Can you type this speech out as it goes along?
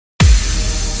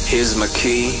Here's my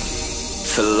key,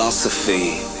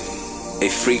 philosophy. A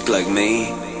freak like me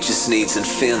just needs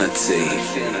infinity.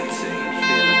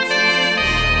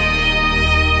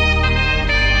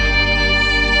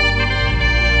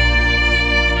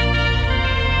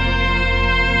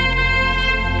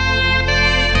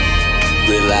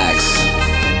 Relax,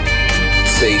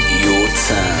 take your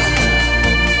time.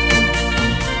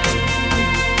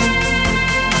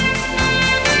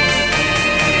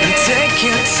 And take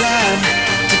your time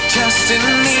to trust in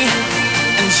me,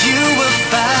 and you will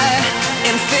find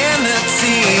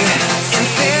infinity,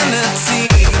 infinity.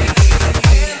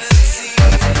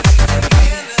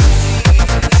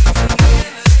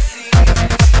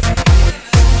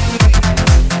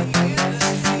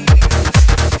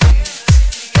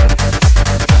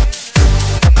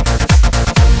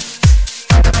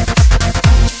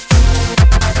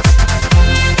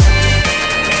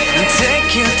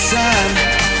 Take your time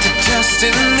to trust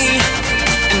in me,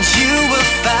 and you will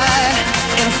find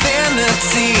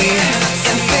infinity,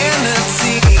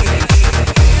 infinity.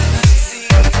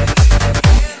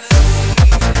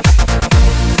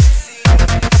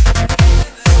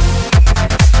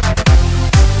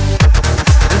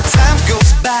 And time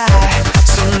goes by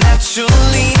so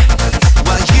naturally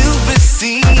while you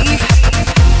receive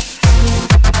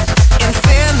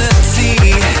infinity.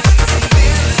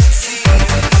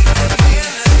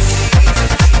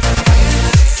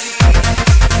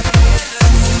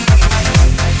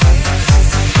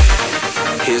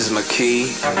 Here's my key,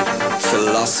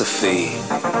 philosophy.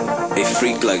 A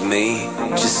freak like me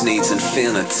just needs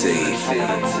infinity.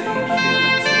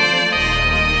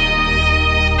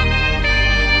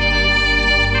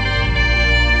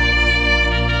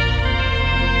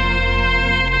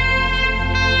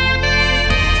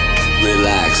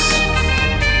 Relax,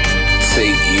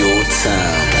 take your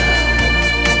time.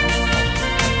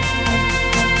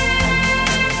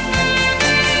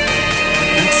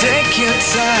 Take your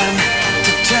time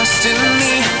to trust in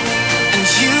me, and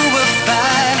you will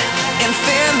find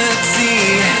infinity,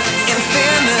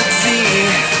 infinity,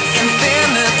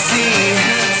 infinity,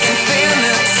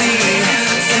 infinity, infinity,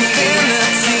 infinity,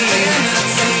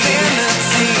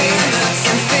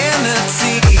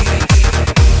 infinity.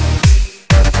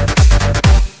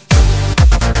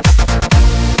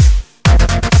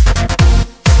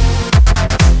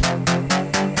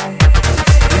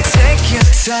 Take your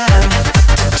time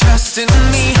to trust in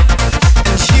me,